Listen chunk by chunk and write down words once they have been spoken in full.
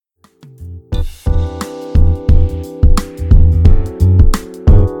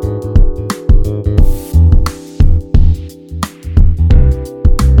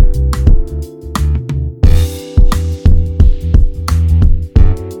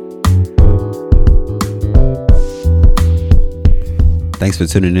Thanks for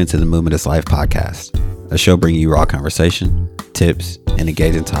tuning in to the Movement is Life podcast, a show bringing you raw conversation, tips, and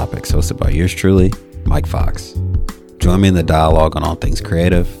engaging topics hosted by yours truly, Mike Fox. Join me in the dialogue on all things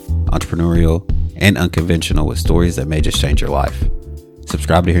creative, entrepreneurial, and unconventional with stories that may just change your life.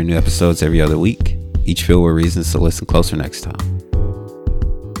 Subscribe to hear new episodes every other week, each filled with reasons to listen closer next time.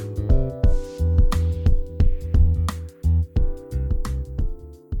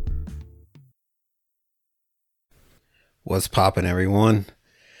 What's poppin', everyone?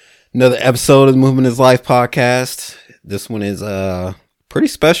 Another episode of the Movement is Life podcast. This one is pretty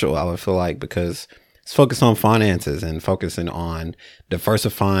special, I would feel like, because it's focused on finances and focusing on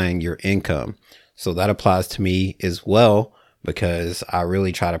diversifying your income. So that applies to me as well, because I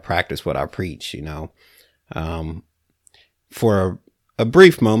really try to practice what I preach, For a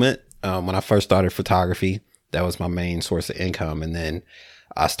brief moment, when I first started photography, that was my main source of income. And then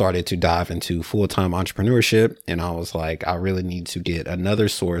I started to dive into full-time entrepreneurship, and I was like, I really need to get another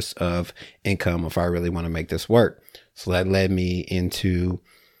source of income if I really want to make this work. So that led me into,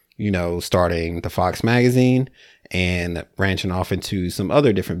 starting the Fox magazine and branching off into some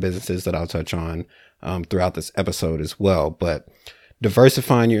other different businesses that I'll touch on throughout this episode as well. But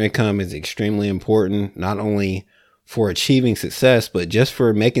diversifying your income is extremely important, not only for achieving success, but just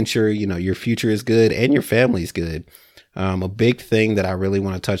for making sure, your future is good and your family's good. A big thing that I really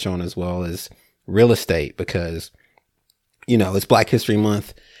want to touch on as well is real estate, because, it's Black History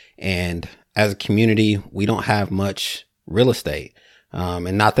Month, and as a community, we don't have much real estate.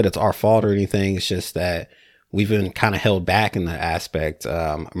 And not that it's our fault or anything. It's just that we've been kind of held back in that aspect.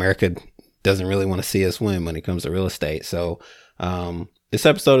 America doesn't really want to see us win when it comes to real estate. So, this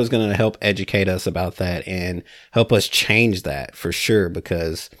episode is going to help educate us about that and help us change that for sure,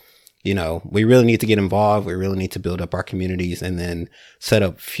 because we really need to get involved. We really need to build up our communities and then set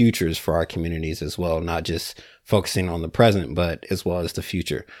up futures for our communities as well, not just focusing on the present, but as well as the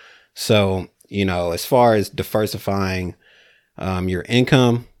future. So, as far as diversifying your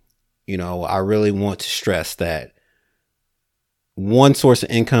income, I really want to stress that one source of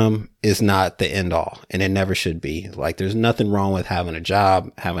income is not the end all, and it never should be. Like, there's nothing wrong with having a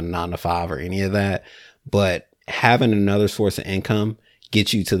job, having a 9-to-5 or any of that, but having another source of income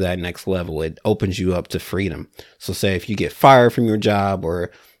get you to that next level. It opens you up to freedom. So say if you get fired from your job,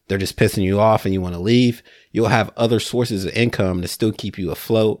 or they're just pissing you off and you want to leave, you'll have other sources of income to still keep you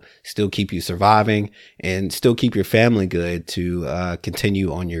afloat, still keep you surviving, and still keep your family good to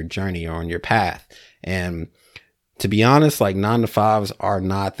continue on your journey or on your path. And to be honest, like, 9-to-5s are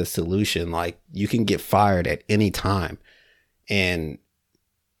not the solution. Like, you can get fired at any time, and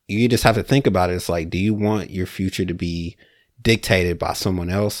you just have to think about it. It's like, do you want your future to be dictated by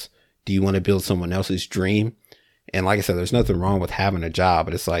someone else? Do you want to build someone else's dream? And like I said, there's nothing wrong with having a job,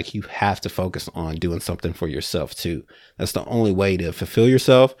 but it's like, you have to focus on doing something for yourself too. That's the only way to fulfill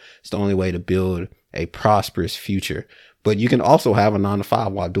yourself. It's the only way to build a prosperous future. But you can also have a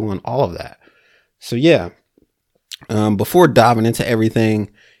 9-to-5 while doing all of that. So yeah, before diving into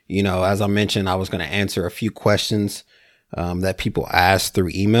everything, as I mentioned, I was going to answer a few questions that people asked through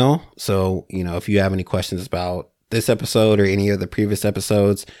email. So, if you have any questions about this episode or any of the previous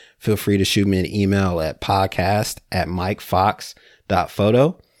episodes, feel free to shoot me an email at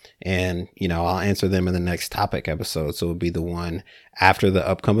podcast@mikefox.photo. And, I'll answer them in the next topic episode. So it'll be the one after the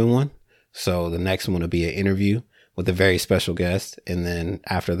upcoming one. So the next one will be an interview with a very special guest. And then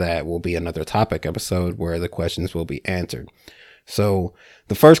after that will be another topic episode where the questions will be answered. So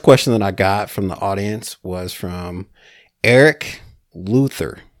the first question that I got from the audience was from Eric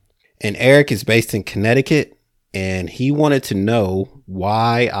Luther. And Eric is based in Connecticut, and he wanted to know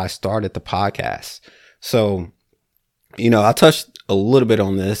why I started the podcast. So, I touched a little bit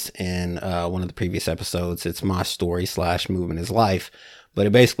on this in one of the previous episodes. It's my story / movement is life, but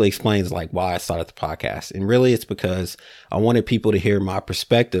it basically explains like why I started the podcast. And really it's because I wanted people to hear my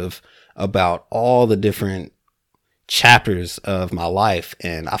perspective about all the different chapters of my life.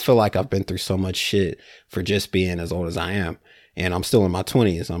 And I feel like I've been through so much shit for just being as old as I am. And I'm still in my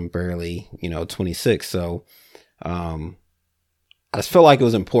 20s. I'm barely, 26. So, I just felt like it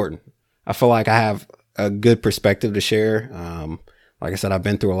was important. I feel like I have a good perspective to share. Like I said, I've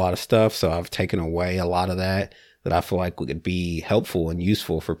been through a lot of stuff, so I've taken away a lot of that I feel like would be helpful and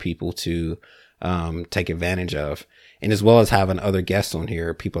useful for people to take advantage of. And as well as having other guests on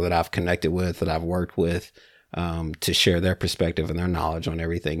here, people that I've connected with, that I've worked with, to share their perspective and their knowledge on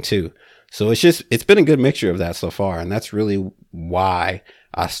everything too. So it's been a good mixture of that so far. And that's really why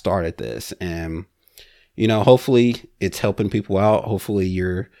I started this. And hopefully it's helping people out. Hopefully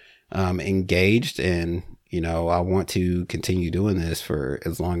you're engaged, and, I want to continue doing this for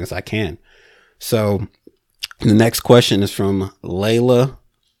as long as I can. So The next question is from Layla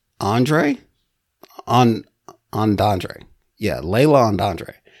Andre on Andandre. Yeah, Layla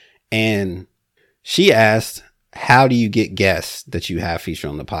Andandre. And she asked, how do you get guests that you have featured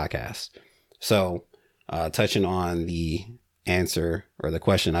on the podcast? So, touching on the answer or the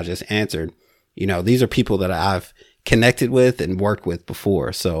question I just answered, these are people that I've connected with and worked with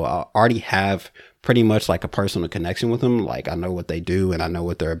before. So I already have pretty much like a personal connection with them. Like I know what they do and I know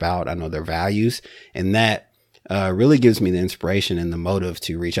what they're about. I know their values. And that really gives me the inspiration and the motive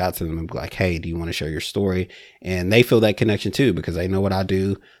to reach out to them and be like, hey, do you want to share your story? And they feel that connection too, because they know what I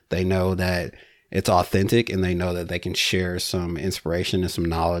do. They know that it's authentic and they know that they can share some inspiration and some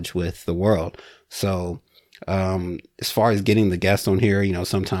knowledge with the world. So, as far as getting the guest on here,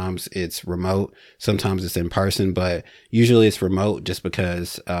 sometimes it's remote, sometimes it's in person, but usually it's remote just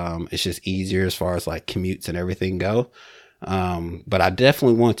because, it's just easier as far as like commutes and everything go. But I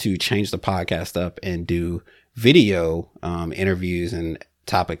definitely want to change the podcast up and do video, interviews and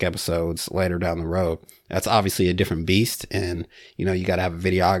topic episodes later down the road. That's obviously a different beast. And, you got to have a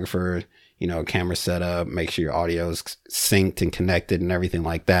videographer, camera setup, make sure your audio is synced and connected and everything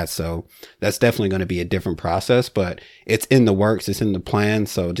like that. So that's definitely going to be a different process, but it's in the works. It's in the plan.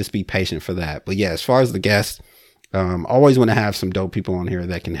 So just be patient for that. But yeah, as far as the guests, always want to have some dope people on here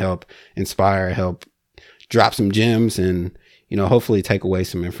that can help inspire, help drop some gems and, hopefully take away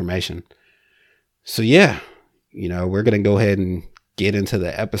some information. So yeah, we're going to go ahead and get into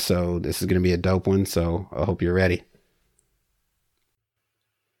the episode. This is going to be a dope one. So I hope you're ready.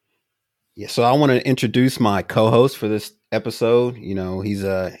 Yeah, so I want to introduce my co-host for this episode. He's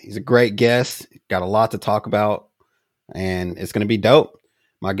a great guest. Got a lot to talk about, and it's going to be dope.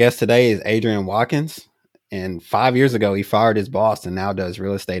 My guest today is Adrian Watkins, and 5 years ago he fired his boss and now does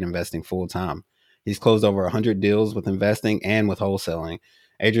real estate investing full time. He's closed over 100 deals with investing and with wholesaling.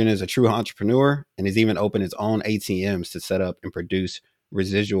 Adrian is a true entrepreneur and has even opened his own ATMs to set up and produce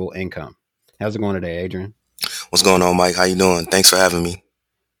residual income. How's it going today, Adrian? What's going on, Mike? How you doing? Thanks for having me.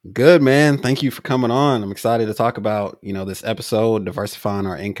 Good, man. Thank you for coming on. I'm excited to talk about, this episode, diversifying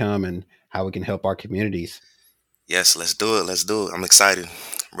our income and how we can help our communities. Yes, let's do it. Let's do it. I'm excited.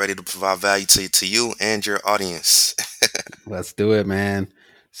 Ready to provide value to you and your audience. Let's do it, man.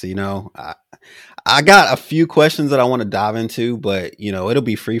 So, I got a few questions that I want to dive into, but, it'll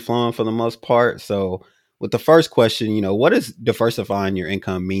be free flowing for the most part. So, with the first question, what does diversifying your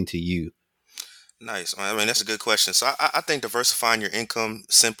income mean to you? Nice. I mean, that's a good question. So I think diversifying your income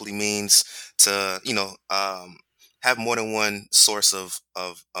simply means to, have more than one source of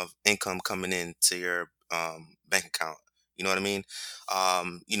income coming in to your bank account. You know what I mean?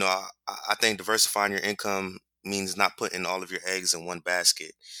 I think diversifying your income means not putting all of your eggs in one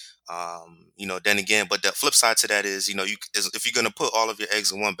basket. Then again, but the flip side to that is, if you're going to put all of your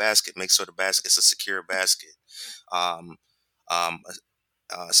eggs in one basket, make sure the basket is a secure basket. Um, um,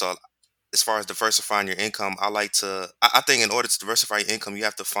 so as far as diversifying your income, I think in order to diversify your income, you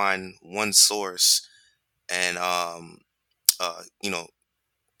have to find one source and, uh, you know,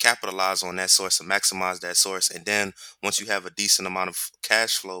 capitalize on that source and maximize that source. And then once you have a decent amount of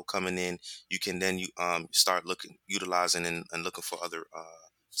cash flow coming in, you can then start utilizing and looking for other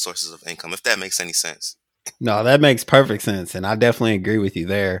sources of income, if that makes any sense. No, that makes perfect sense, and I definitely agree with you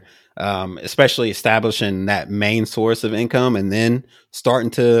there. Especially establishing that main source of income and then starting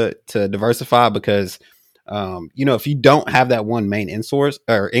to diversify because, if you don't have that one main in source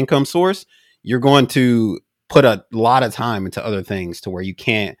or income source, you're going to put a lot of time into other things to where you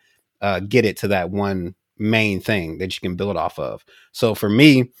can't get it to that one main thing that you can build off of. So for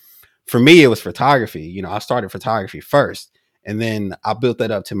me, it was photography. I started photography first, and then I built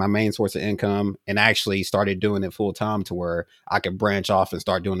that up to my main source of income and actually started doing it full time to where I could branch off and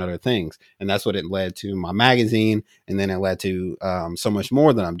start doing other things. And that's what it led to my magazine. And then it led to so much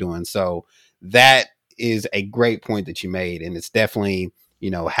more that I'm doing. So that is a great point that you made. And it's definitely,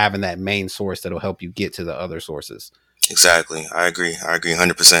 having that main source that'll help you get to the other sources. Exactly. I agree. I agree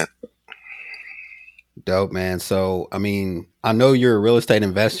 100%. Dope, man. So, I mean, I know you're a real estate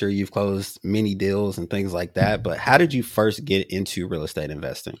investor. You've closed many deals and things like that. But how did you first get into real estate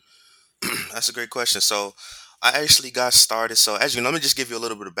investing? That's a great question. So, I actually got started. So, as you know, let me just give you a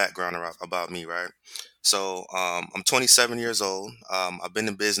little bit of background about me, right? So, I'm 27 years old. I've been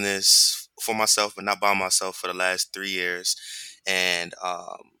in business for myself, but not by myself, for the last 3 years. And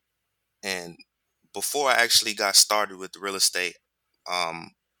and before I actually got started with the real estate,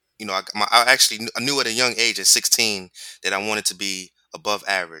 um, I knew at a young age, at 16, that I wanted to be above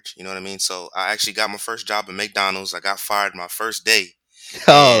average. You know what I mean? So I actually got my first job at McDonald's. I got fired my first day,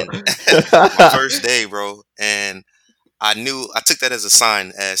 Oh, and my first day, bro. And I took that as a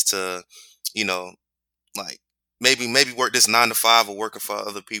sign as to, you know, like maybe work this 9 to 5 or working for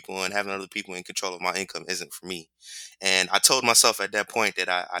other people and having other people in control of my income isn't for me. And I told myself at that point that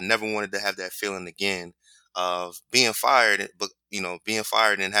I never wanted to have that feeling again of being fired, but being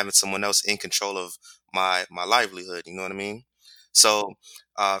fired and having someone else in control of my livelihood. You know what I mean? So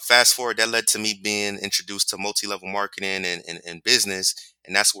fast forward, that led to me being introduced to multi-level marketing and business,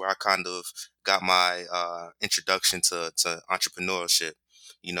 and that's where I kind of got my introduction to entrepreneurship.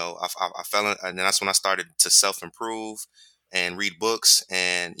 I fell in, and that's when I started to self improve and read books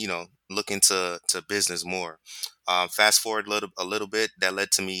and look into business more. Fast forward a little bit, that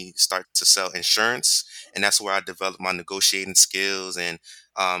led to me start to sell insurance, and that's where I developed my negotiating skills and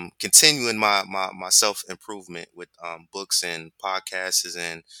continuing my self improvement with books and podcasts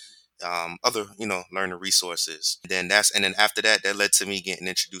and other learning resources. And then after that, that led to me getting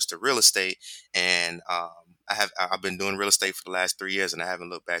introduced to real estate, and I've been doing real estate for the last 3 years, and I haven't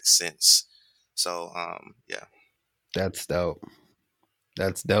looked back since. So yeah. That's dope.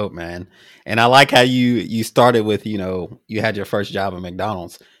 That's dope, man. And I like how you started with, you had your first job at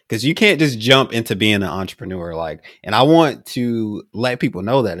McDonald's, because you can't just jump into being an entrepreneur. Like, and I want to let people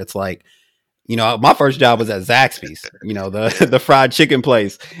know that it's like, my first job was at Zaxby's, the Yeah. the fried chicken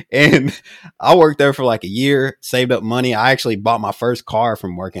place, and I worked there for like a year, saved up money. I actually bought my first car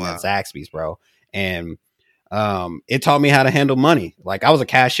from working at Wow. Zaxby's, bro, and it taught me how to handle money. Like, I was a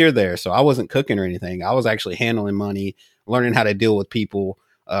cashier there, so I wasn't cooking or anything. I was actually handling money, learning how to deal with people,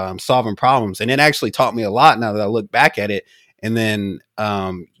 solving problems, and it actually taught me a lot. Now that I look back at it, and then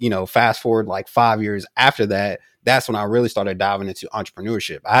fast forward like 5 years after that, that's when I really started diving into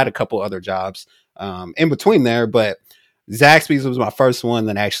entrepreneurship. I had a couple other jobs in between there, but Zaxby's was my first one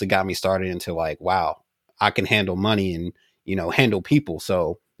that actually got me started into like, wow, I can handle money and handle people.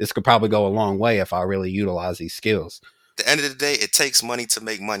 So this could probably go a long way if I really utilize these skills. The end of the day, it takes money to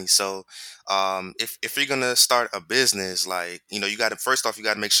make money. So, if you're gonna start a business, like you got to first off, you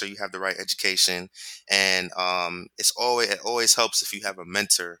got to make sure you have the right education, and it always helps if you have a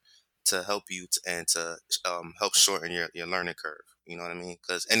mentor to help you and to help shorten your learning curve. You know what I mean?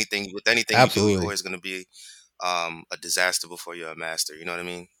 Because anything you do, you're Absolutely. always gonna be a disaster before you're a master. You know what I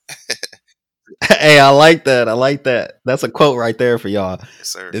mean? Hey, I like that. I like that. That's a quote right there for y'all. Yes,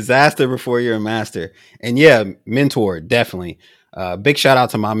 sir. Disaster before you're a master. And yeah, mentor, definitely. Big shout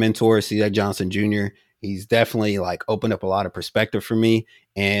out to my mentor, CJ Johnson Jr. He's definitely like opened up a lot of perspective for me.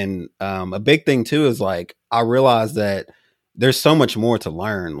 And a big thing too is like I realized that there's so much more to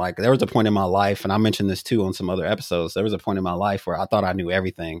learn. Like, there was a point in my life, and I mentioned this too on some other episodes. There was a point in my life where I thought I knew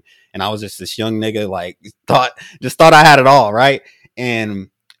everything, and I was just this young nigga, like thought I had it all, right? And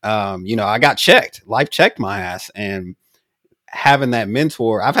I got checked. Life checked my ass. And having that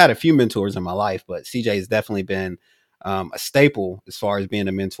mentor, I've had a few mentors in my life, but CJ has definitely been a staple as far as being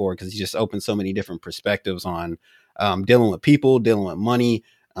a mentor, because he just opened so many different perspectives on dealing with people, dealing with money,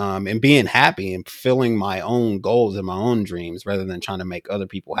 and being happy and fulfilling my own goals and my own dreams rather than trying to make other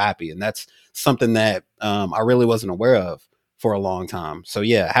people happy. And that's something that I really wasn't aware of for a long time. So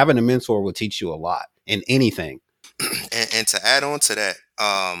yeah, having a mentor will teach you a lot in anything. And to add on to that,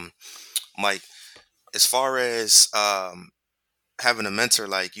 Mike, as far as having a mentor,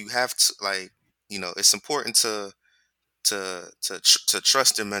 like you have to it's important to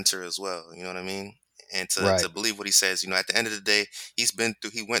trust your mentor as well. You know what I mean? And to Right. believe what he says. At the end of the day, he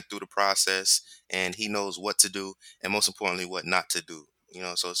went through the process, and he knows what to do, and most importantly what not to do.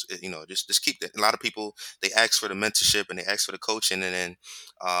 So just keep that. A lot of people, they ask for the mentorship and they ask for the coaching, and then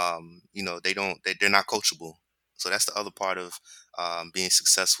they're not coachable. So that's the other part of being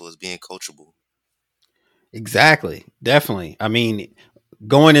successful, is being coachable. Exactly. Definitely. I mean,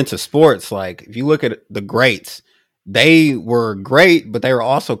 going into sports, like if you look at the greats, they were great, but they were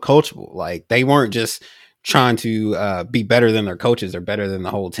also coachable. Like, they weren't just trying to be better than their coaches or better than the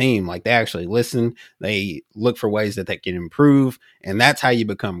whole team. Like, they actually listen, they look for ways that they can improve, and that's how you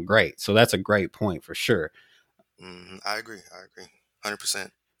become great. So that's a great point for sure. I agree. I agree. 100%.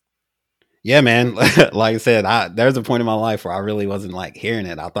 Yeah, man. Like I said, there's a point in my life where I really wasn't like hearing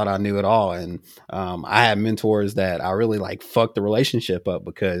it. I thought I knew it all, and I had mentors that I really like fucked the relationship up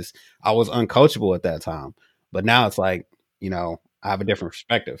because I was uncoachable at that time. But now it's like, I have a different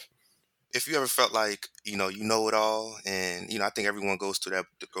perspective. If you ever felt like you know it all, and I think everyone goes through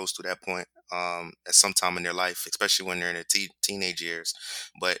that point at some time in their life, especially when they're in their teenage years.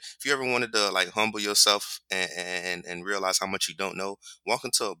 But if you ever wanted to like humble yourself and realize how much you don't know, walk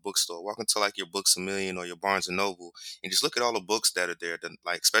into a bookstore, walk into like your Books a Million or your Barnes and Noble, and just look at all the books that are there,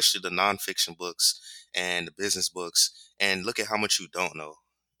 like especially the nonfiction books and the business books, and look at how much you don't know.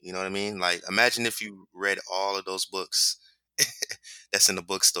 You know what I mean? Like, imagine if you read all of those books. that's in the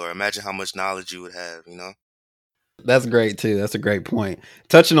bookstore. Imagine how much knowledge you would have, That's great too. That's a great point.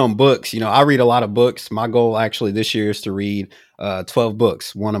 Touching on books, I read a lot of books. My goal actually this year is to read 12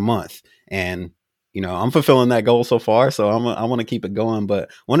 books, one a month. And I'm fulfilling that goal so far, so I want to keep it going.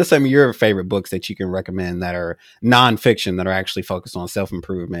 But what are some of your favorite books that you can recommend that are nonfiction that are actually focused on self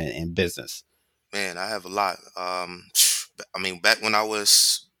improvement and business? Man, I have a lot. I mean, back when I would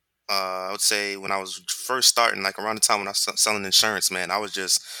say when I was first starting, like around the time when I was selling insurance, man, I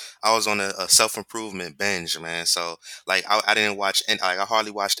was on a self improvement binge, man. So like, I didn't watch, and like, I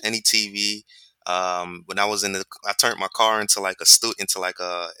hardly watched any TV. When I was I turned my car into like into like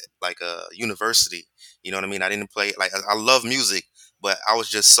a university. You know what I mean? I didn't play like I love music, but I was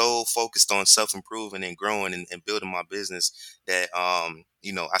just so focused on self improving and growing and building my business that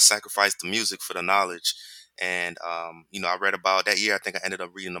I sacrificed the music for the knowledge. And I read about that year. I think I ended up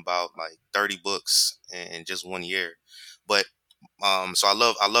reading about like 30 books in just one year. But so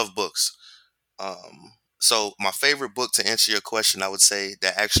I love books. So my favorite book, to answer your question, I would say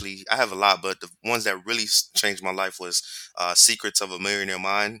that actually I have a lot, but the ones that really changed my life was Secrets of a Millionaire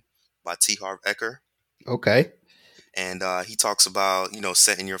Mind by T. Harv Eker. Okay. And he talks about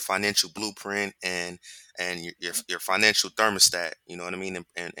setting your financial blueprint and your financial thermostat. You know what I mean?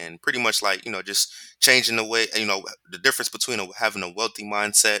 And pretty much like just changing the way the difference between having a wealthy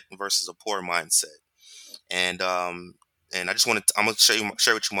mindset versus a poor mindset. And um and I just wanted I'm gonna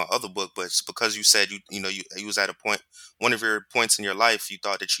share with you my other book, but it's because you said you was at a point, one of your points in your life, you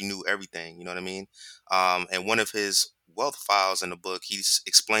thought that you knew everything. You know what I mean? And one of his wealth files in the book,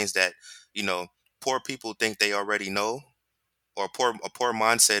 explains that you know poor people think they already know, or a poor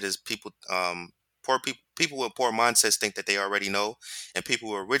mindset is people with poor mindsets think that they already know, and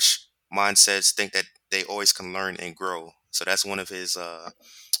people with rich mindsets think that they always can learn and grow. So that's one of his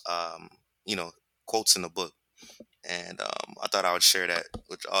um, you know quotes in the book. And I thought I would share that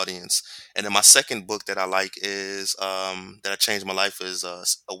with the audience. And then my second book that I like is that I changed my life is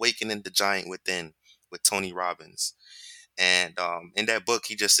Awakening the Giant Within with Tony Robbins. And in that book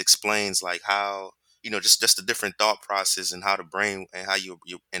he just explains like how just the different thought process and how the brain and how you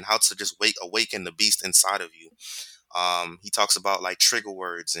and how to just awaken the beast inside of you. He talks about like trigger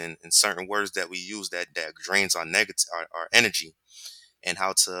words and certain words that we use that drains our negative our energy, and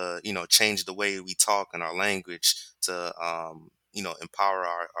how to change the way we talk and our language to empower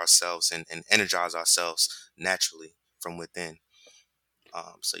ourselves and energize ourselves naturally from within.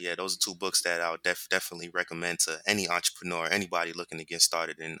 So yeah, those are two books that I would definitely recommend to any entrepreneur, anybody looking to get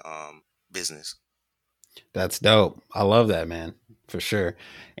started in business. That's dope. I love that, man, for sure.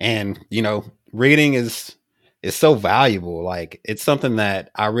 And reading is so valuable. Like it's something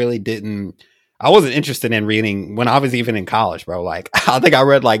that I wasn't interested in reading when I was even in college, bro. Like I think I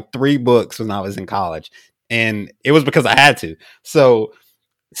read like 3 books when I was in college, and it was because I had to. So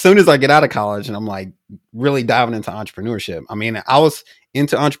as soon as I get out of college and I'm like really diving into entrepreneurship. I mean, I was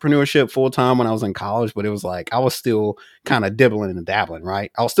into entrepreneurship full time when I was in college, but it was like I was still kind of dibbling and dabbling, right?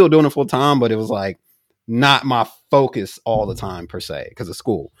 I was still doing it full time, but it was like not my focus all the time per se because of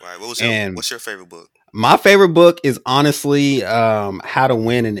school. Right. And What's your favorite book? my favorite book is honestly How to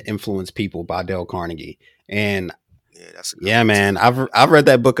Win and Influence People by Dale Carnegie. And Yeah, that's a good yeah, one too. man, I've read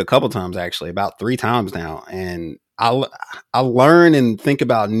that book a couple times actually, about 3 times now, and I learn and think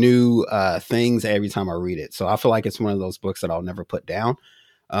about new things every time I read it. So I feel like it's one of those books that I'll never put down.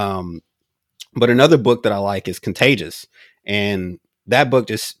 Um, but another book that I like is Contagious, and that book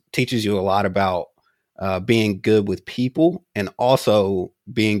just teaches you a lot about being good with people and also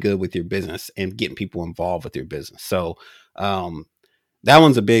being good with your business and getting people involved with your business. So um, that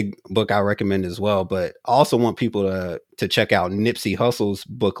one's a big book I recommend as well. But I also want people to check out Nipsey Hussle's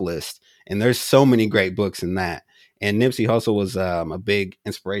book list, and there's so many great books in that. And Nipsey Hussle was a big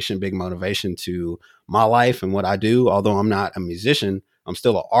inspiration, big motivation to my life and what I do. Although I'm not a musician, I'm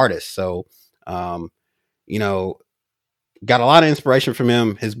still an artist. So, um, you know, got a lot of inspiration from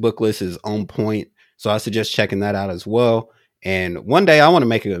him. His book list is on point, so I suggest checking that out as well. And one day I want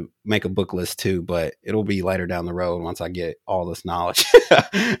to make a book list too, but it'll be later down the road once I get all this knowledge.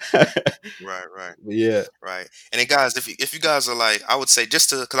 Right, right. Yeah, Right. And then guys, if you guys are like, I would say just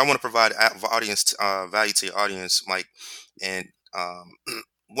to, because I want to provide audience value to your audience, Mike. And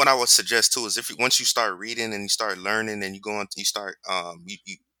what I would suggest too is if once you start reading and you start learning and you start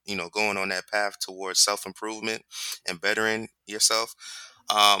going on that path towards self improvement and bettering yourself.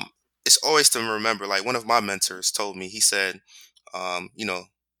 Um, it's always to remember, like one of my mentors told me, he said, you know,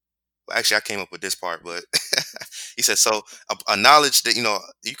 well, actually, I came up with this part, but he said, "So a knowledge that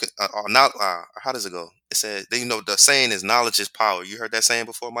you can, not how does it go? It said that, the saying is knowledge is power. You heard that saying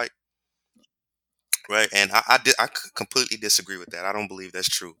before, Mike? right? And completely disagree with that. I don't believe that's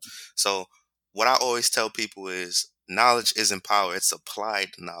true. So what I always tell people is knowledge isn't power, it's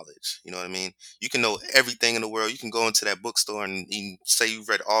applied knowledge. You know what I mean? You can know everything in the world. You can go into that bookstore and you say you've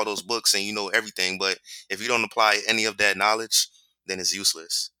read all those books and you know everything, but if you don't apply any of that knowledge, then it's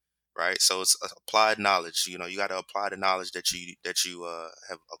useless. Right? So it's applied knowledge. You know, you got to apply the knowledge that you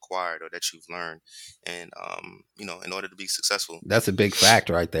have acquired or that you've learned, and you know, in order to be successful. That's a big fact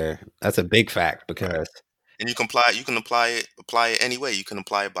right there. That's a big fact Right. because And you can apply it any way. You can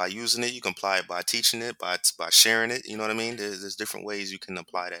apply it by using it, you can apply it by teaching it, by sharing it, you know what I mean? There's different ways you can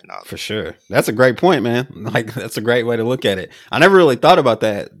apply that for knowledge. sure. That's a great point, man. Like that's a great way to look at it. I never really thought about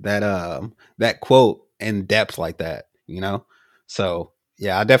that quote in depth like that, you know? So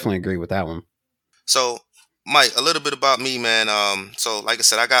yeah, I definitely agree with that one. So, Mike, a little bit about me, man. So like I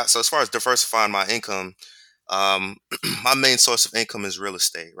said, as far as diversifying my income, my main source of income is real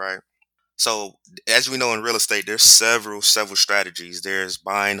estate, right? So, as we know in real estate, there's several strategies. There's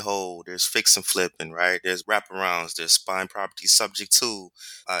buy and hold, there's fix and flipping, right? There's wraparounds, there's buying properties subject to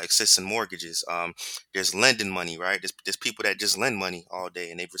existing mortgages. There's lending money, right? There's people that just lend money all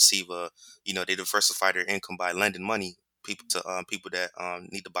day and they receive they diversify their income by lending money. People that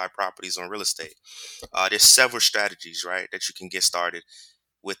need to buy properties on real estate. There's several strategies, right, that you can get started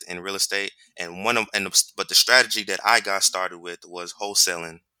with in real estate, and but the strategy that I got started with was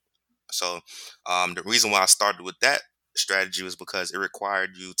wholesaling. So the reason why I started with that strategy was because it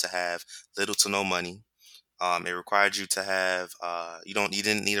required you to have little to no money. It required you to have you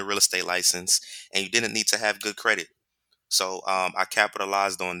didn't need a real estate license, and you didn't need to have good credit. So I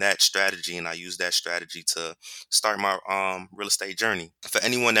capitalized on that strategy, and I used that strategy to start my real estate journey. For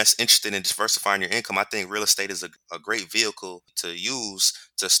anyone that's interested in diversifying your income, I think real estate is a great vehicle to use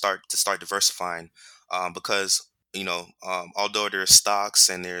to start diversifying, because although there's stocks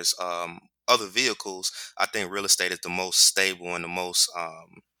and there's other vehicles, I think real estate is the most stable and the most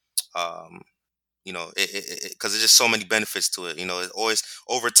um, because there's just so many benefits to it. It always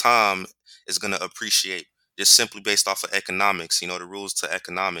over time is going to appreciate, just simply based off of economics. The rules to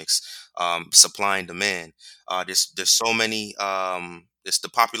economics, supply and demand. There's so many. It's the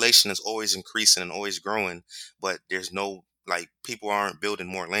population is always increasing and always growing, but there's no, like, people aren't building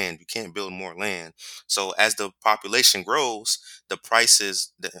more land. You can't build more land. So as the population grows, the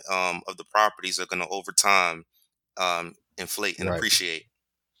prices of the properties are going to over time inflate and Right. appreciate.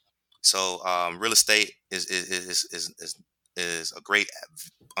 So real estate is a great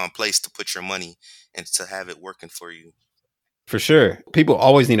place to put your money and to have it working for you. For sure. People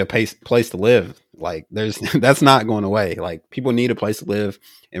always need a place to live. Like there's that's not going away. Like people need a place to live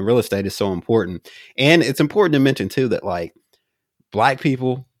and real estate is so important. And it's important to mention too that like black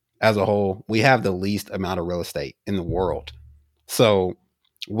people as a whole, we have the least amount of real estate in the world. So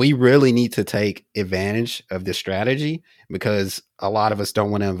we really need to take advantage of this strategy because a lot of us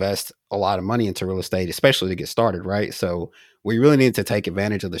don't want to invest a lot of money into real estate, especially to get started, right? So we really need to take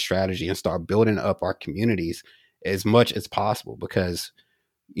advantage of the strategy and start building up our communities as much as possible because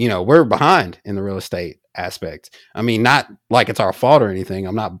we're behind in the real estate aspect. I mean, not like it's our fault or anything.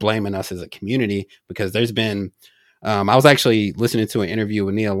 I'm not blaming us as a community because there's been I was actually listening to an interview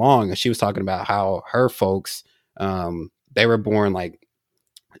with Nia Long, and she was talking about how her folks, they were born like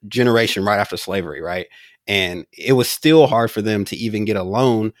generation right after slavery, right? And it was still hard for them to even get a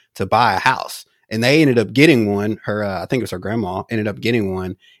loan to buy a house. And they ended up getting one. I think it was her grandma, ended up getting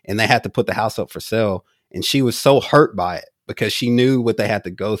one, and they had to put the house up for sale. And she was so hurt by it because she knew what they had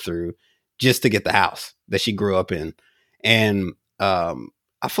to go through just to get the house that she grew up in. And I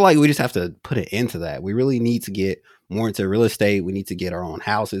feel like we just have to put an end to that. We really need to get more into real estate. We need to get our own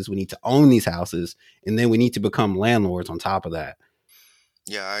houses. We need to own these houses, and then we need to become landlords on top of that.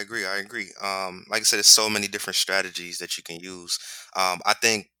 Yeah, I agree. I agree. Like I said, there's so many different strategies that you can use. I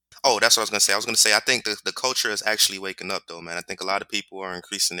think. Oh, that's what I was gonna say. I was gonna say I think the culture is actually waking up, though, man. I think a lot of people are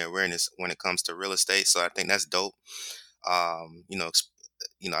increasing their awareness when it comes to real estate. So I think that's dope. I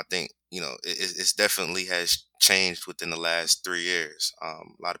think it's definitely has changed within the last 3 years. A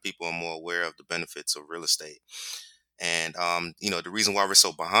lot of people are more aware of the benefits of real estate. And the reason why we're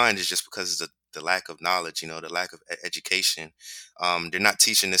so behind is just because of the lack of knowledge, the lack of education. They're not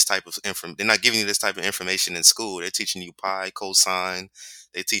teaching this type of they're not giving you this type of information in school. They're teaching you pi, cosine.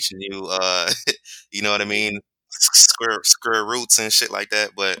 They're teaching you you know what I mean, square roots and shit like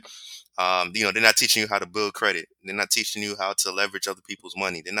that. But they're not teaching you how to build credit. They're not teaching you how to leverage other people's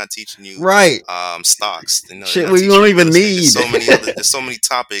money. They're not teaching you Right. stocks. They're Shit not we teaching don't you real even estate. need. There's so many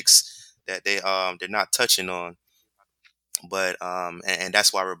topics that they're not touching on. But and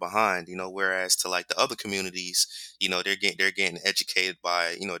that's why we're behind. Whereas to like the other communities, they're getting educated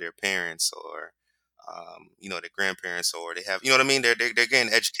by their parents or their grandparents, or they have, you know what I mean. They're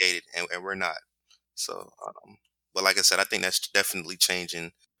getting educated, and we're not. So, but like I said, I think that's definitely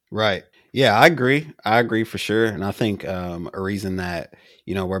changing. Right. Yeah, I agree. I agree for sure. And I think a reason that,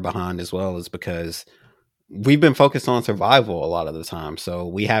 we're behind as well is because we've been focused on survival a lot of the time. So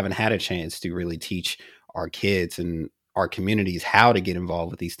we haven't had a chance to really teach our kids and our communities how to get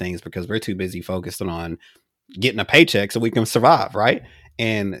involved with these things because we're too busy focused on getting a paycheck so we can survive, right?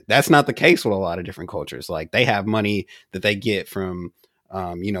 And that's not the case with a lot of different cultures. Like they have money that they get from,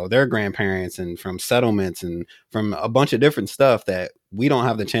 their grandparents and from settlements and from a bunch of different stuff that we don't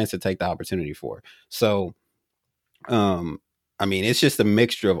have the chance to take the opportunity for. So um, I mean, it's just a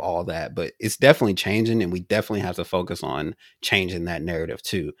mixture of all that, but it's definitely changing, and we definitely have to focus on changing that narrative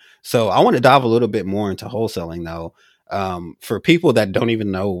too. So I want to dive a little bit more into wholesaling, though. For people that don't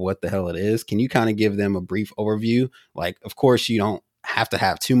even know what the hell it is, can you kind of give them a brief overview? Like, of course, you don't have to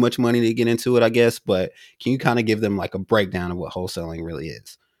have too much money to get into it, I guess, but can you kind of give them like a breakdown of what wholesaling really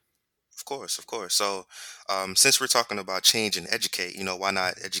is? Of course, of course. So, since we're talking about change and educate, why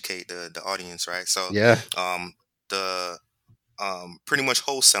not educate the audience, right? So, Yeah. um, the pretty much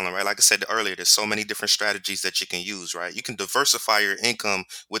wholesaling, right? Like I said earlier, there's so many different strategies that you can use, right? You can diversify your income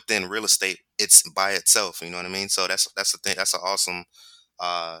within real estate. It's by itself, you know what I mean? So that's the thing. That's an awesome,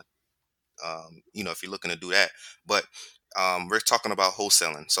 uh, if you're looking to do that. But we're talking about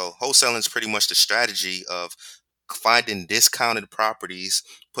wholesaling. So wholesaling is pretty much the strategy of finding discounted properties,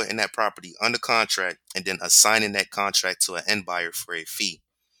 putting that property under contract, and then assigning that contract to an end buyer for a fee,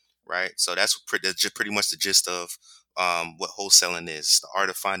 right? So that's pretty much the gist of what wholesaling is: the art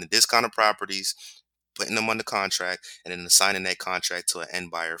of finding discounted properties, putting them under contract, and then assigning that contract to an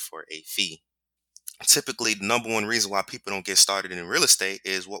end buyer for a fee. Typically, the number one reason why people don't get started in real estate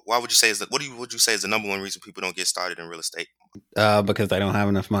is why would you say is that? Would you say is the number one reason people don't get started in real estate? Because they don't have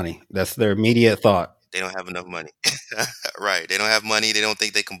enough money. That's their immediate thought. They don't have enough money. Right. They don't have money. They don't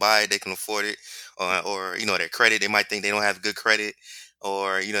think they can buy it. They can afford it. Or their credit. They might think they don't have good credit.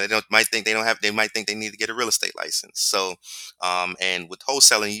 Or they don't might think they don't have. They might think they need to get a real estate license. So, and with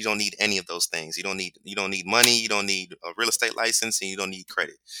wholesaling, you don't need any of those things. You don't need money. You don't need a real estate license, and you don't need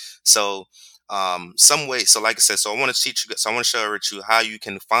credit. So, some way. So, like I said, so I want to teach you. So I want to share with you how you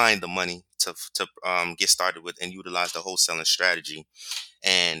can find the money to get started with and utilize the wholesaling strategy.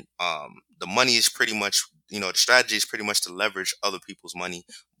 And the money is pretty much, the strategy is pretty much to leverage other people's money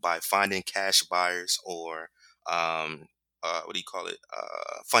by finding cash buyers, or what do you call it,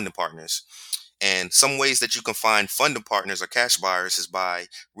 funding partners. And some ways that you can find funding partners or cash buyers is by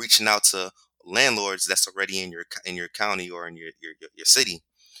reaching out to landlords that's already in your county, or in your city,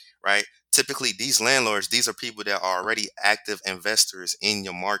 right? Typically, these landlords, these are people that are already active investors in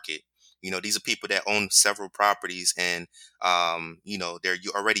your market. These are people that own several properties, and they're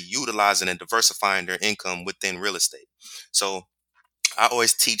already utilizing and diversifying their income within real estate. So I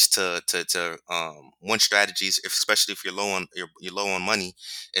always teach to one strategies, especially if you're low on money,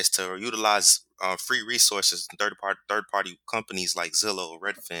 is to utilize free resources, third party companies like Zillow,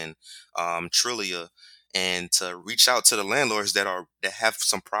 Redfin, Trillia, and to reach out to the landlords that have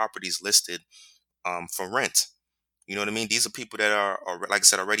some properties listed for rent. You know what I mean? These are people that are, like I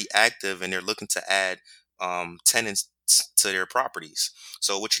said, already active, and they're looking to add tenants to their properties.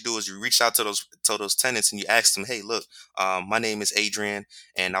 So what you do is you reach out to those tenants, and you ask them, "Hey, look, my name is Adrian,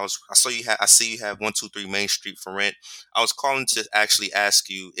 and I see you have 123 Main Street for rent. I was calling to actually ask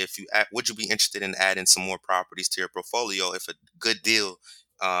you if would you be interested in adding some more properties to your portfolio if a good deal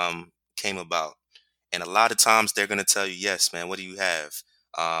came about." And a lot of times they're gonna tell you, "Yes, man. What do you have?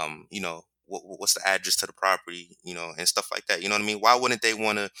 What's the address to the property? And stuff like that. You know what I mean? Why wouldn't they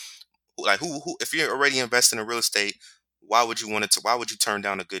want to, like, who if you're already investing in real estate? Why would you turn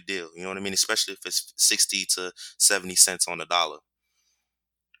down a good deal? You know what I mean? Especially if it's 60 to 70 cents on the dollar.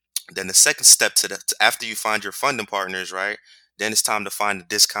 Then the second step after you find your funding partners, right? Then it's time to find the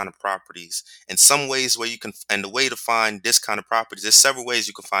discounted properties. And some ways where you can, and the way to find discounted properties, there's several ways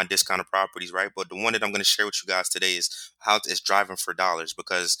you can find discounted properties, right? But the one that I'm going to share with you guys today is is driving for dollars,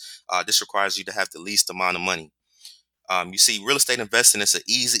 because this requires you to have the least amount of money. You see, real estate investing is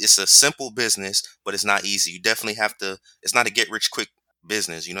it's a simple business, but it's not easy. You definitely have to. It's not a get rich quick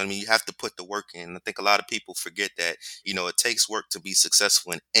business. You know what I mean? You have to put the work in. I think a lot of people forget that. It takes work to be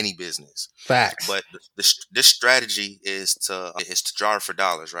successful in any business. Facts. But this strategy is to draw for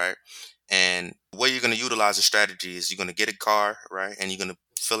dollars, right? And the way you're going to utilize the strategy is you're going to get a car, right? And you're going to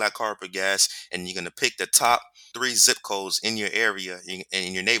fill that car up with gas, and you're going to pick the top three zip codes in your area,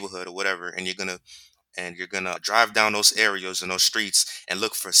 in your neighborhood or whatever, and you're going to and you're gonna drive down those areas and those streets and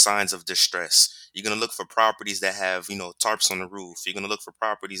look for signs of distress. You're gonna look for properties that have, tarps on the roof. You're gonna look for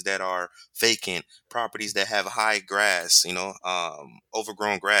properties that are vacant, properties that have high grass,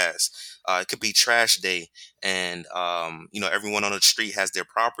 overgrown grass. It could be trash day, and everyone on the street has their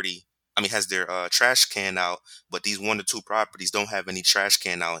property. I mean, has their trash can out, but these one or two properties don't have any trash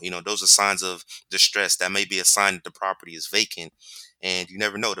can out. Those are signs of distress. That may be a sign that the property is vacant, and you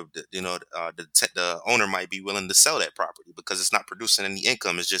never know. The owner might be willing to sell that property because it's not producing any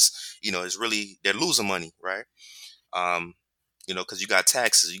income. It's just, it's really they're losing money, right? Um, because you got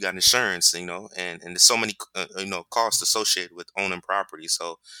taxes, you got insurance, and there's so many, costs associated with owning property.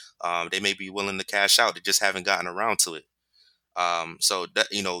 So they may be willing to cash out. They just haven't gotten around to it. So that,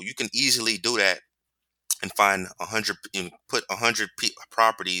 you can easily do that and find 100, put 100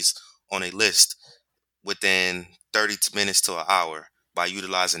 properties on a list within 30 minutes to an hour by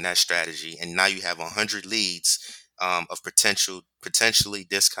utilizing that strategy. And now you have 100 leads, of potentially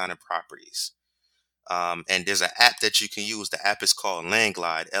discounted properties. And there's an app that you can use. The app is called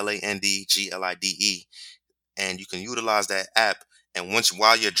Landglide, Landglide, and you can utilize that app. And once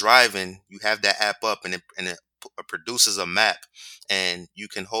while you're driving, you have that app up, and it produces a map, and you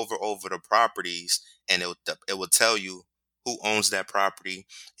can hover over the properties, and it will tell you who owns that property,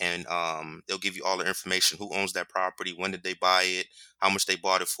 and it'll give you all the information: who owns that property, when did they buy it, how much they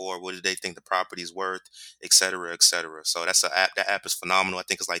bought it for, what do they think the property is worth, et cetera, et cetera. So that's an app. That app is phenomenal. I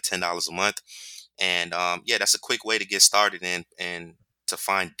think it's like $10 a month, and yeah, that's a quick way to get started and to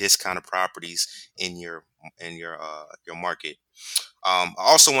find discounted properties in your market. I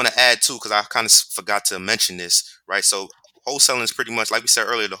also want to add too, because I kind of forgot to mention this, right? So wholesaling is pretty much like we said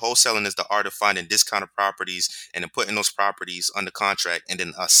earlier. The wholesaling is the art of finding discounted properties and then putting those properties under contract and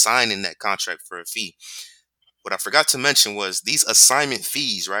then assigning that contract for a fee. What I forgot to mention was these assignment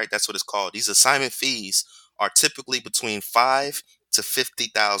fees, right? That's what it's called. These assignment fees are typically between $5,000 to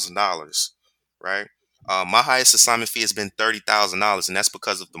 $50,000, right? My highest assignment fee has been $30,000, and that's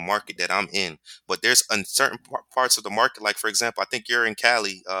because of the market that I'm in. But there's uncertain parts of the market, like for example, I think you're in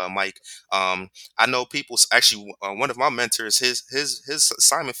Cali, Mike. I know people. Actually, one of my mentors, his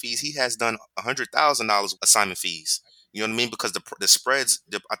assignment fees, he has done $100,000 assignment fees. You know what I mean? Because the spreads,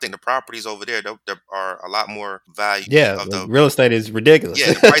 I think the properties over there, there are a lot more value Yeah, of the the real estate is ridiculous.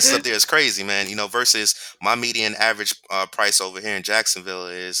 yeah, the prices up there is crazy, man. Versus my median average price over here in Jacksonville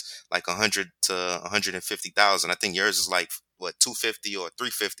is like 100 to 150,000. I think yours is like what 250 or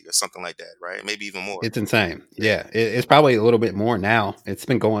 350 or something like that, right? Maybe even more. It's insane. Yeah. Yeah, it's probably a little bit more now. It's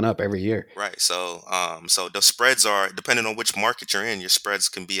been going up every year. Right. So the spreads are depending on which market you're in. Your spreads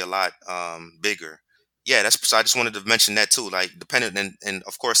can be a lot bigger. Yeah, that's so. I just wanted to mention that too. Like dependent, and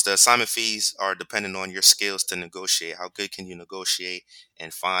of course, the assignment fees are dependent on your skills to negotiate. How good can you negotiate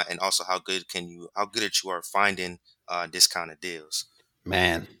and find, and also how good at you are finding discounted deals.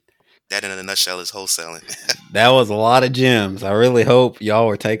 Man, That in a nutshell is wholesaling. that was a lot of gems. I really hope y'all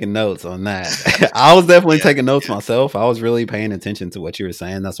were taking notes on that. I was definitely Yeah, taking notes yeah, myself. I was really paying attention to what you were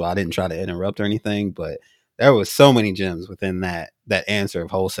saying. That's why I didn't try to interrupt or anything. But there was so many gems within that answer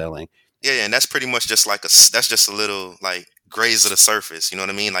of wholesaling. yeah. And that's pretty much just like that's just a little like graze of the surface. You know what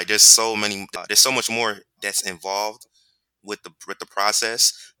I mean? Like there's so much more that's involved with the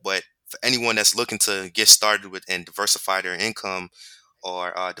process. But for anyone that's looking to get started with and diversify their income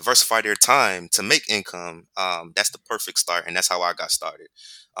or diversify their time to make income, that's the perfect start, and that's how I got started.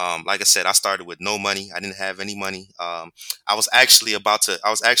 Like I said, I started with no money. I didn't have any money. I was actually in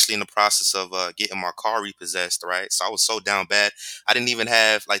the process of getting my car repossessed, right? So I was so down bad. I didn't even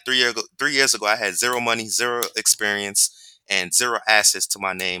have like 3 years ago. I had zero money, zero experience, and zero assets to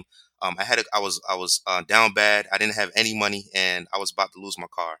my name. I was down bad. I didn't have any money, and I was about to lose my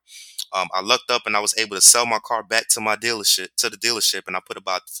car. I lucked up and I was able to sell my car back to the dealership, and I put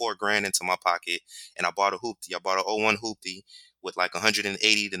about 4 grand into my pocket, and I bought a hoopty. I bought an '01 hoopty with like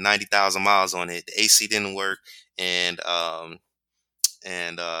 180 to 90,000 miles on it. The AC didn't work, and I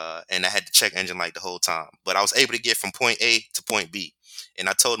had the check engine light the whole time. But I was able to get from point A to point B, and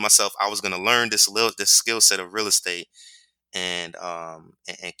I told myself I was going to learn this skill set of real estate and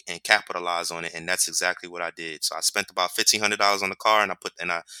capitalize on it, and that's exactly what I did. So I spent about $1,500 on the car,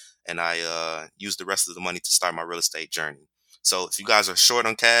 and I used the rest of the money to start my real estate journey. So if you guys are short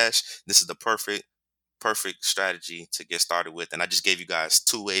on cash, this is the perfect strategy to get started with. And I just gave you guys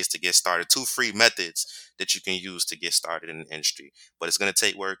 2 ways to get started, 2 free methods that you can use to get started in the industry. But it's gonna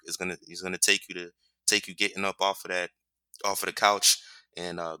take work. It's gonna take you getting up off of the couch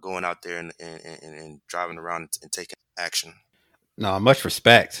and going out there and driving around and taking action. No, much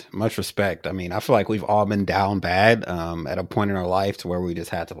respect. Much respect. I mean, I feel like we've all been down bad at a point in our life to where we just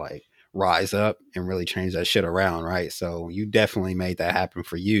had to like rise up and really change that shit around, right? So you definitely made that happen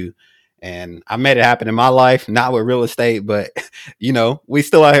for you. And I made it happen in my life, not with real estate, but we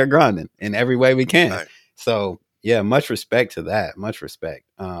still out here grinding in every way we can. Right. So yeah, much respect to that. Much respect.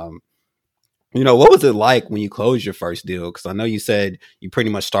 What was it like when you closed your first deal? Because I know you said you pretty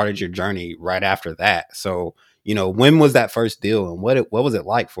much started your journey right after that. So, when was that first deal, and what was it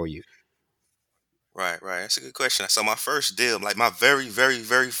like for you? Right, right. That's a good question. So my first deal, like my very, very,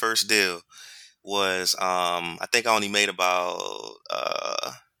 very first deal was I think I only made about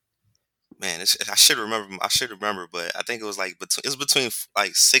man, I should remember, but I think it was like between it was between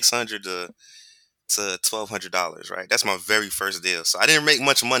like 600 to $1,200, right? That's my very first deal. So I didn't make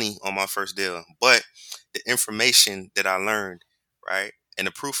much money on my first deal, but the information that I learned, right, and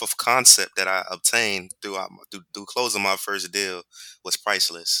the proof of concept that I obtained through closing my first deal was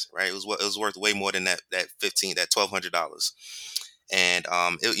priceless, right? It was worth way more than that $1,200. And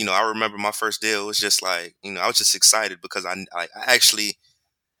I remember my first deal was just like, I was just excited because I actually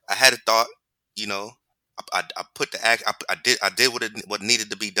I had a thought, you know, I put the act, I did what needed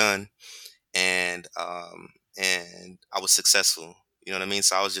to be done, and I was successful. You know what I mean?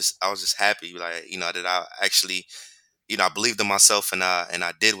 So I was just happy, like that I actually I believed in myself, and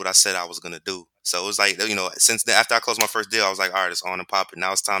I did what I said I was gonna do. So it was like since then, after I closed my first deal, I was like, all right, it's on and popping.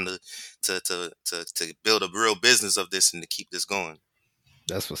 Now it's time to build a real business of this and to keep this going.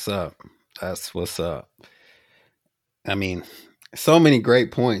 That's what's up. That's what's up. I mean, so many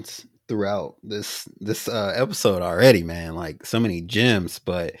great points throughout this episode already, man. Like so many gems,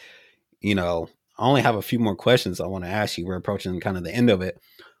 but I only have a few more questions I want to ask you. We're approaching kind of the end of it,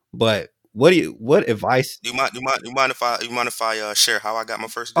 but what advice? You mind if I share how I got my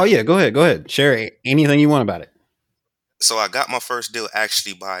first Oh deal? yeah, go ahead, share anything you want about it. So I got my first deal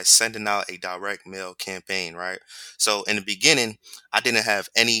actually by sending out a direct mail campaign, right? So in the beginning, I didn't have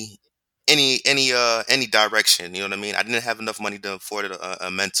any direction. You know what I mean? I didn't have enough money to afford a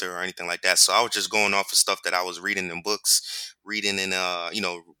mentor or anything like that. So I was just going off of stuff that I was reading in books, reading in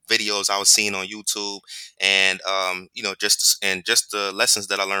videos I was seeing on YouTube, and just the lessons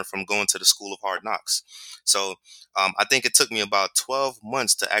that I learned from going to the School of Hard Knocks. So I think it took me about 12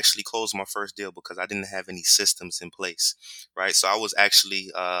 months to actually close my first deal because I didn't have any systems in place, right? So I was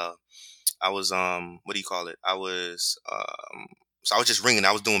actually I was what do you call it? I was just ringing.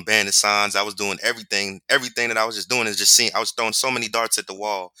 I was doing bandit signs. I was doing everything that I was just doing is just seeing. I was throwing so many darts at the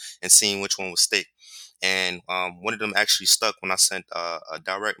wall and seeing which one would stick. And one of them actually stuck when I sent a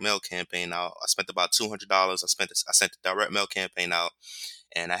direct mail campaign out. I spent about $200. I sent the direct mail campaign out,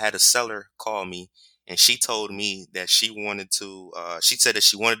 and I had a seller call me, and she told me that she wanted to. She said that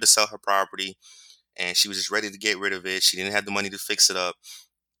she wanted to sell her property, and she was just ready to get rid of it. She didn't have the money to fix it up,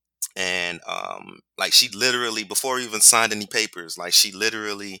 and like she literally, before we even signed any papers, like she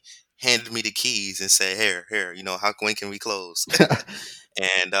literally handed me the keys and said, here, how when can we close?"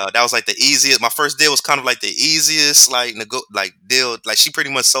 And that was like the easiest. My first deal was kind of like the easiest, like deal. Like she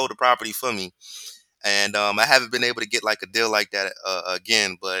pretty much sold the property for me, and I haven't been able to get like a deal like that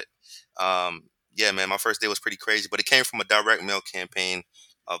again. But yeah, man, my first deal was pretty crazy. But it came from a direct mail campaign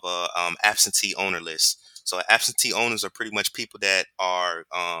of a absentee owner list. So absentee owners are pretty much people that are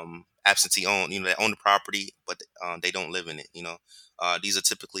absentee owned, that own the property, but they don't live in it. These are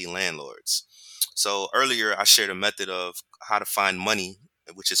typically landlords. So earlier I shared a method of how to find money,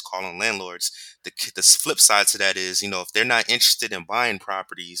 which is calling landlords. The flip side to that is, if they're not interested in buying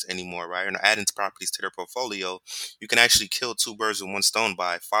properties anymore, right, and adding properties to their portfolio, you can actually kill two birds with one stone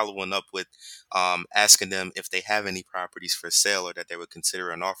by following up with asking them if they have any properties for sale or that they would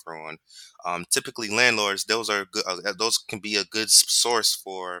consider an offer on. Typically, landlords, those are good. Those can be a good source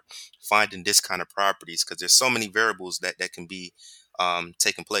for finding this kind of properties because there's so many variables that can be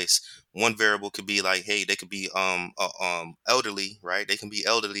taking place. One variable could be like, hey, they could be elderly, right? They can be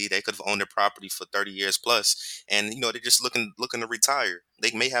elderly. They could have owned their property for 30 years plus, and they're just looking to retire.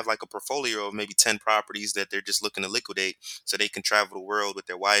 They may have like a portfolio of maybe 10 properties that they're just looking to liquidate so they can travel the world with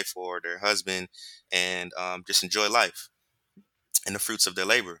their wife or their husband and just enjoy life and the fruits of their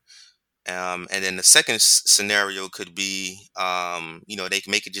labor. And then the second scenario could be, they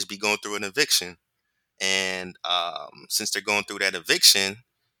may could just be going through an eviction, and since they're going through that eviction,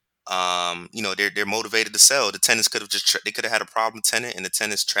 they're motivated to sell. The tenants could have they could have had a problem tenant, and the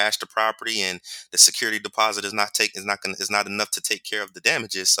tenants trashed the property, and the security deposit is not enough to take care of the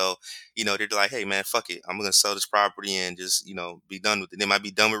damages. So they're like, hey man, fuck it, I'm gonna sell this property and just be done with it. They might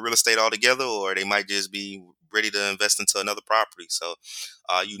be done with real estate altogether, or they might just be ready to invest into another property. So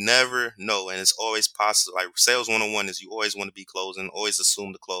you never know, and it's always possible. Like sales 101 is you always want to be closing, always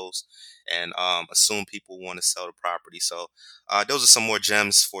assume the close, and assume people want to sell the property. So those are some more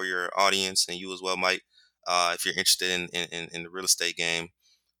gems for your audience and you as well, Mike, if you're interested in the real estate game.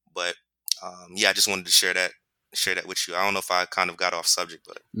 But yeah, I just wanted to share that with you. I don't know if I kind of got off subject,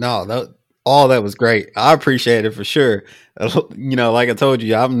 but No, all that was great. I appreciate it for sure. Like I told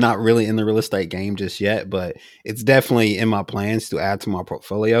you, I'm not really in the real estate game just yet, but it's definitely in my plans to add to my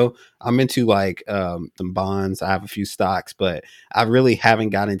portfolio. I'm into like some bonds. I have a few stocks, but I really haven't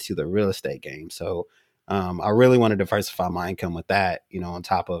got into the real estate game. So I really want to diversify my income with that, on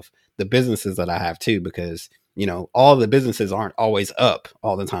top of the businesses that I have too, because all the businesses aren't always up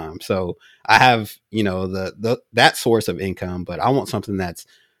all the time. So I have, the that source of income, but I want something that's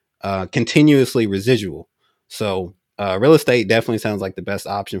continuously residual. So real estate definitely sounds like the best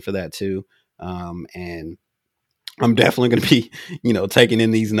option for that too. And I'm definitely going to be, taking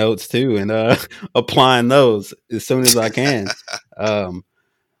in these notes too and applying those as soon as I can. Um,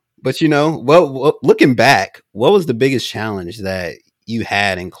 but looking back, what was the biggest challenge that you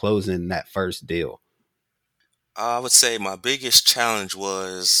had in closing that first deal? I would say my biggest challenge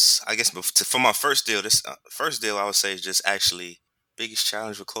was, I guess, for my first deal. This first deal, I would say, just actually biggest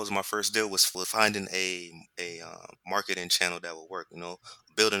challenge with closing my first deal was for finding a marketing channel that would work.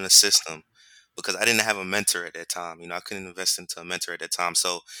 Building a system because I didn't have a mentor at that time. I couldn't invest into a mentor at that time,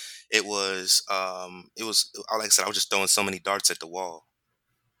 so it was like I said, I was just throwing so many darts at the wall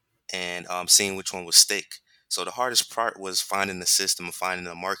and seeing which one would stick. So the hardest part was finding the system and finding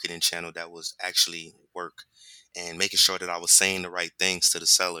a marketing channel that was actually work and making sure that I was saying the right things to the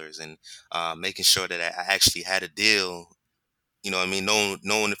sellers and making sure that I actually had a deal. You know what I mean?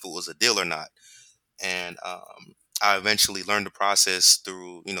 Knowing if it was a deal or not. And I eventually learned the process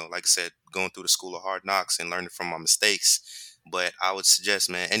through, like I said, going through the school of hard knocks and learning from my mistakes. But I would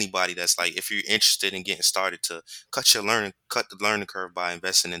suggest, man, anybody that's like, if you're interested in getting started, to cut the learning curve by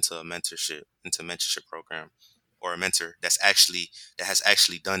investing into a mentorship program, or a mentor that has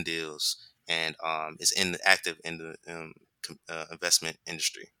actually done deals and is active in the investment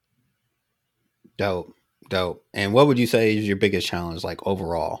industry. Dope, dope. And what would you say is your biggest challenge, like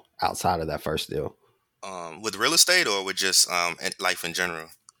overall, outside of that first deal? With real estate or with just life in general?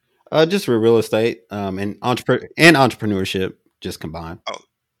 Just for real estate, and entrepreneurship, just combined. Oh,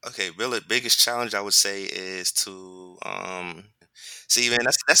 okay. Really, biggest challenge I would say is to see, man.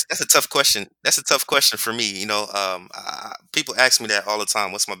 That's a tough question. That's a tough question for me. People ask me that all the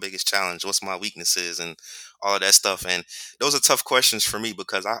time. What's my biggest challenge? What's my weaknesses and all of that stuff? And those are tough questions for me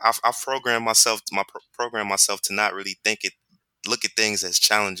because I've programmed myself, program myself to not really look at things as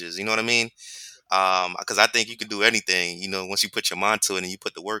challenges. You know what I mean? Because I think you can do anything, once you put your mind to it and you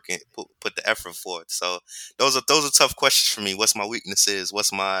put the work in, put the effort for it. So those are tough questions for me. What's my weaknesses?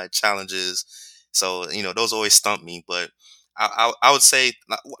 What's my challenges? So those always stump me. But I would say,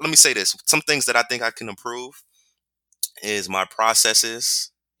 let me say this: some things that I think I can improve is my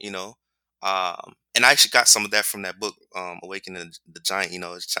processes. And I actually got some of that from that book, Awakening the Giant.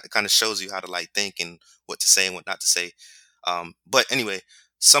 It kind of shows you how to like think and what to say and what not to say. But anyway,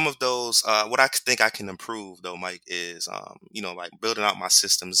 some of those, what think I can improve though, Mike, is like building out my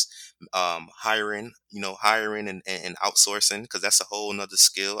systems, hiring and outsourcing, because that's a whole nother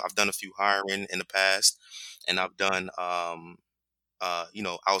skill. I've done a few hiring in the past, and I've done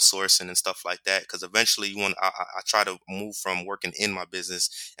outsourcing and stuff like that. Because eventually, I try to move from working in my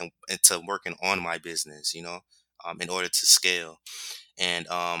business and to working on my business. In order to scale. And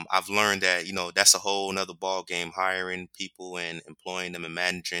I've learned that that's a whole nother ball game, hiring people and employing them and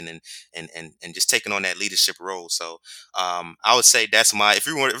managing and just taking on that leadership role. So I would say that's my if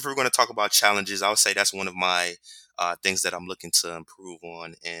we're going to talk about challenges, I would say that's one of my things that I'm looking to improve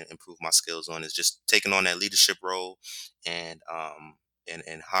on and improve my skills on, is just taking on that leadership role and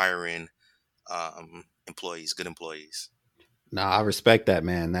hiring employees, good employees. No, I respect that,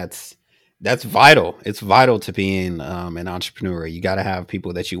 man. That's vital. It's vital to being an entrepreneur. You got to have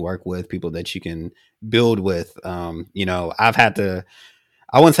people that you work with, people that you can build with. I've had to.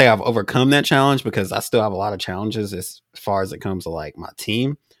 I wouldn't say I've overcome that challenge because I still have a lot of challenges as far as it comes to like my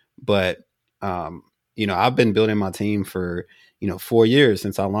team. But I've been building my team for 4 years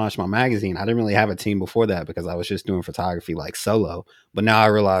since I launched my magazine. I didn't really have a team before that because I was just doing photography like solo. But now I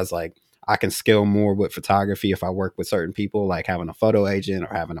realize like I can scale more with photography if I work with certain people, like having a photo agent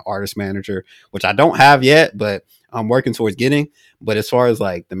or having an artist manager, which I don't have yet, but I'm working towards getting. But as far as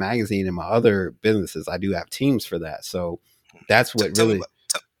like the magazine and my other businesses, I do have teams for that. So that's T- what tell me really. about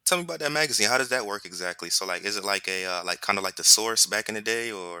tell me about that magazine. How does that work exactly? So like, is it like a like kind of like the Source back in the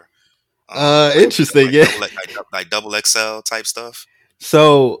day, or Interesting. Yeah. Like double XL type stuff.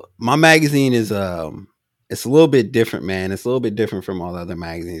 So my magazine is it's a little bit different, man. It's a little bit different from all the other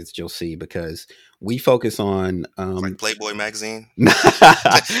magazines that you'll see because we focus on Like Playboy magazine.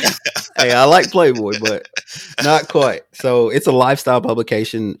 hey, I like Playboy, but not quite. So it's a lifestyle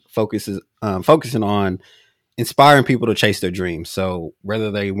publication focusing on inspiring people to chase their dreams. So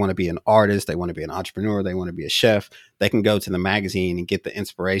whether they want to be an artist, they want to be an entrepreneur, they want to be a chef, they can go to the magazine and get the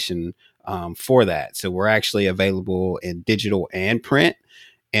inspiration for that. So we're actually available in digital and print.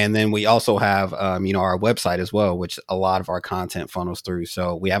 And then we also have, our website as well, which a lot of our content funnels through.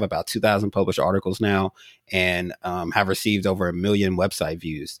 So we have about 2,000 published articles now, and have received over 1 million website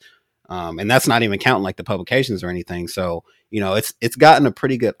views. And that's not even counting like the publications or anything. So it's gotten a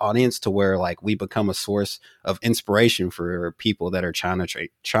pretty good audience to where like we become a source of inspiration for people that are trying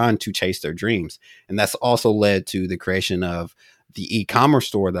to chase their dreams. And that's also led to the creation of the e-commerce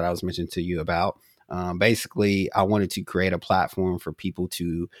store that I was mentioning to you about. Basically, I wanted to create a platform for people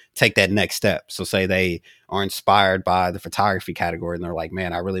to take that next step. So, say they are inspired by the photography category and they're like,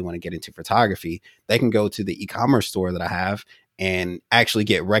 man, I really want to get into photography. They can go to the e commerce store that I have and actually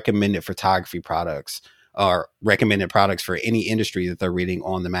get recommended photography products or recommended products for any industry that they're reading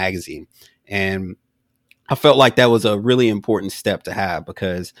on the magazine. And I felt like that was a really important step to have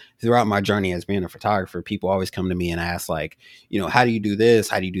because throughout my journey as being a photographer, people always come to me and ask, like, how do you do this?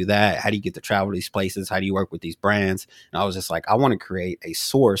 How do you do that? How do you get to travel to these places? How do you work with these brands? And I was just like, I want to create a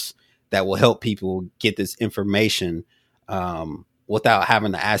source that will help people get this information without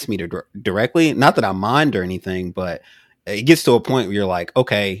having to ask me to directly. Not that I mind or anything, but it gets to a point where you're like,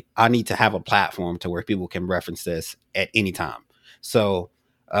 okay, I need to have a platform to where people can reference this at any time. So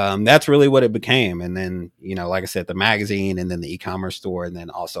that's really what it became. And then, like I said, the magazine and then the e-commerce store, and then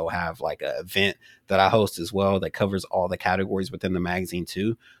also have like an event that I host as well that covers all the categories within the magazine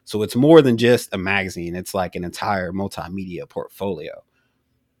too. So it's more than just a magazine. It's like an entire multimedia portfolio.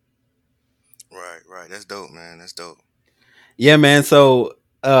 Right, right. That's dope, man. That's dope. Yeah, man. So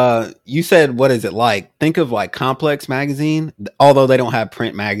you said, what is it like? Think of like Complex Magazine, although they don't have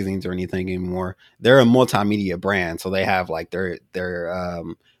print magazines or anything anymore. They're a multimedia brand, so they have like they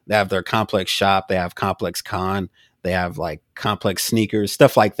have their Complex shop, they have Complex Con, they have like Complex sneakers,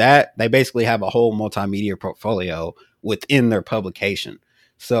 stuff like that. They basically have a whole multimedia portfolio within their publication.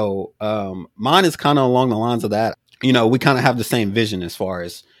 So mine is kind of along the lines of that. We kind of have the same vision as far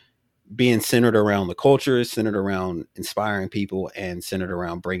as being centered around the culture, centered around inspiring people, and centered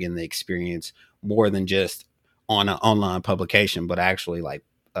around bringing the experience more than just on an online publication, but actually like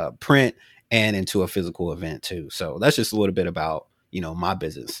print and into a physical event too. So that's just a little bit about my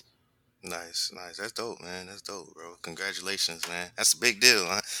business. Nice, nice. That's dope, man. That's dope, bro. Congratulations, man. That's a big deal,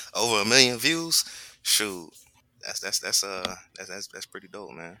 huh? Over 1 million views. Shoot, that's pretty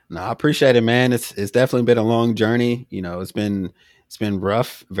dope, man. No, I appreciate it, man. It's definitely been a long journey. It's been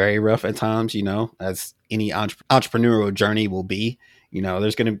rough, very rough at times. As any entrepreneurial journey will be.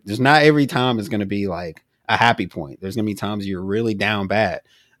 There's not every time is gonna be like a happy point. There's gonna be times you're really down bad,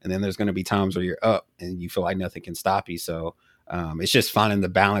 and then there's gonna be times where you're up and you feel like nothing can stop you. So it's just finding the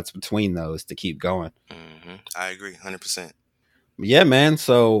balance between those to keep going. I agree, 100%. Yeah, man.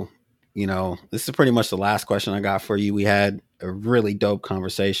 So, this is pretty much the last question I got for you. We had a really dope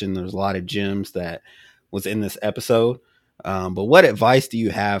conversation. There's a lot of gems that was in this episode. But what advice do you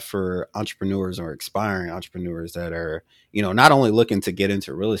have for entrepreneurs or aspiring entrepreneurs that are, not only looking to get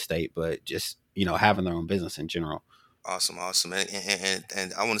into real estate, but just, having their own business in general? Awesome, awesome,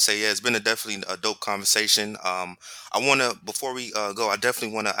 and I want to say, yeah, it's been definitely a dope conversation. I want to before we go, I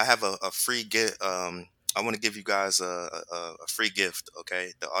definitely want to. I have a free gift. I want to give you guys a free gift.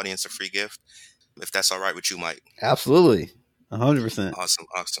 Okay, the audience a free gift, if that's all right with you, Mike. Absolutely. 100%. Awesome,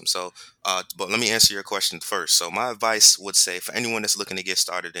 awesome. So, but let me answer your question first. So, my advice would say for anyone that's looking to get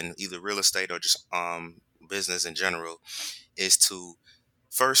started in either real estate or just business in general, is to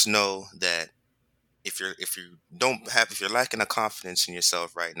first know that if you're lacking a confidence in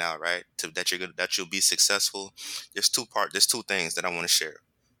yourself right now, right, that you'll be successful. There's two things that I want to share.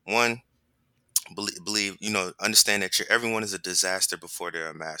 One, believe understand that everyone is a disaster before they're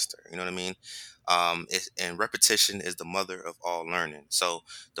a master. You know what I mean? And repetition is the mother of all learning. So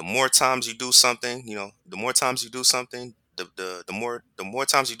the more times you do something, the more times you do something, the more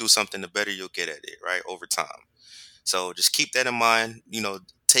times you do something, the better you'll get at it, right, over time. So just keep that in mind.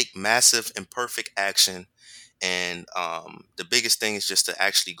 Take massive imperfect action, and the biggest thing is just to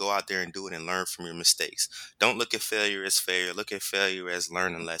actually go out there and do it and learn from your mistakes. Don't look at failure as failure. Look at failure as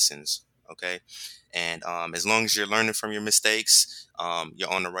learning lessons. Okay. And as long as you're learning from your mistakes,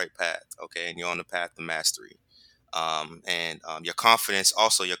 you're on the right path. Okay. And you're on the path to mastery. And your confidence,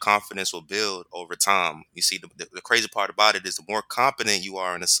 also your confidence will build over time. You see, the crazy part about it is the more competent you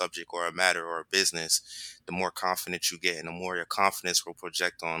are in a subject or a matter or a business, the more confident you get, and the more your confidence will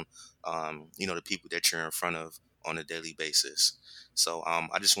project on, the people that you're in front of on a daily basis. So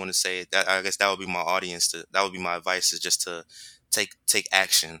I just want to say that I guess that would be my audience. That would be my advice, is just to take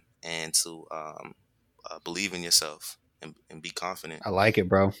action and to believe in yourself and be confident. I like it,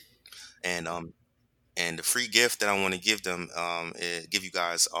 bro. And and the free gift that I want to give them, give you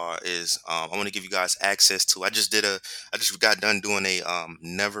guys, is I want to give you guys access to. I just got done doing a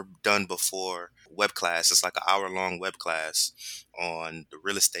never done before web class. It's like an hour-long web class on the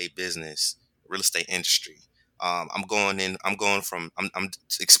real estate business, real estate industry. I'm going in. I'm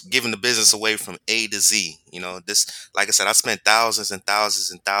giving the business away from A to Z. This, like I said, I spent thousands and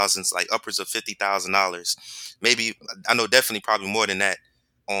thousands and thousands, like upwards of $50,000, maybe. I know, definitely, probably more than that,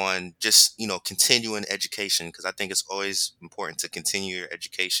 on just continuing education, because I think it's always important to continue your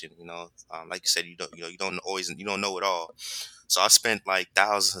education. Like you said, you don't know it all. So I spent like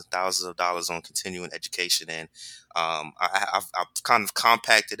thousands and thousands of dollars on continuing education, and I've kind of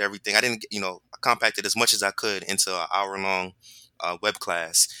compacted everything. I compacted as much as I could into an hour long web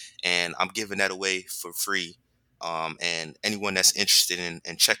class, and I'm giving that away for free. And anyone that's interested in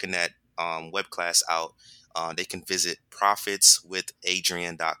checking that web class out, they can visit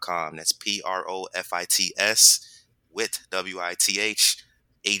profitswithadrian.com. That's PROFITS with WITH,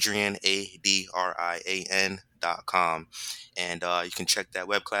 Adrian, ADRIAN.com. And you can check that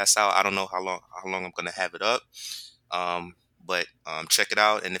web class out. I don't know how long I'm gonna have it up. But check it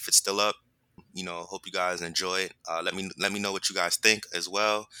out, and if it's still up, hope you guys enjoy it. Let me know what you guys think as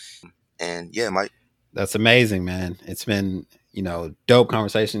well. And yeah, Mike. That's amazing, man. It's been, dope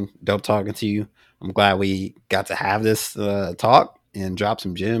conversation, dope talking to you. I'm glad we got to have this talk and drop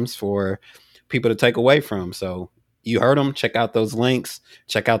some gems for people to take away from. So you heard them. Check out those links.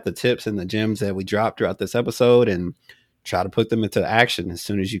 Check out the tips and the gems that we dropped throughout this episode, and try to put them into action as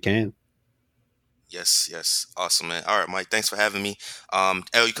soon as you can. Yes. Awesome, man. All right, Mike, thanks for having me. You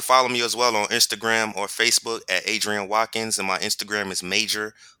can follow me as well on Instagram or Facebook at Adrian Watkins, and my Instagram is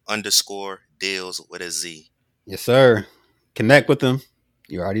major_deals with a Z. Yes, sir. Connect with them.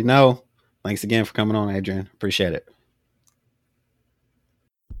 You already know. Thanks again for coming on, Adrian. Appreciate it.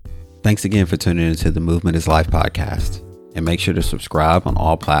 Thanks again for tuning into the Movement is Life podcast. And make sure to subscribe on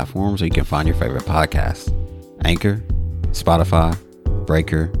all platforms where you can find your favorite podcasts: Anchor, Spotify,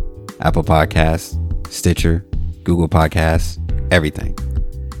 Breaker, Apple Podcasts, Stitcher, Google Podcasts, everything.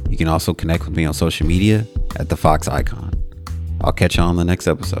 You can also connect with me on social media at the Fox Icon. I'll catch you on the next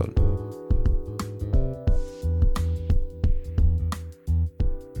episode.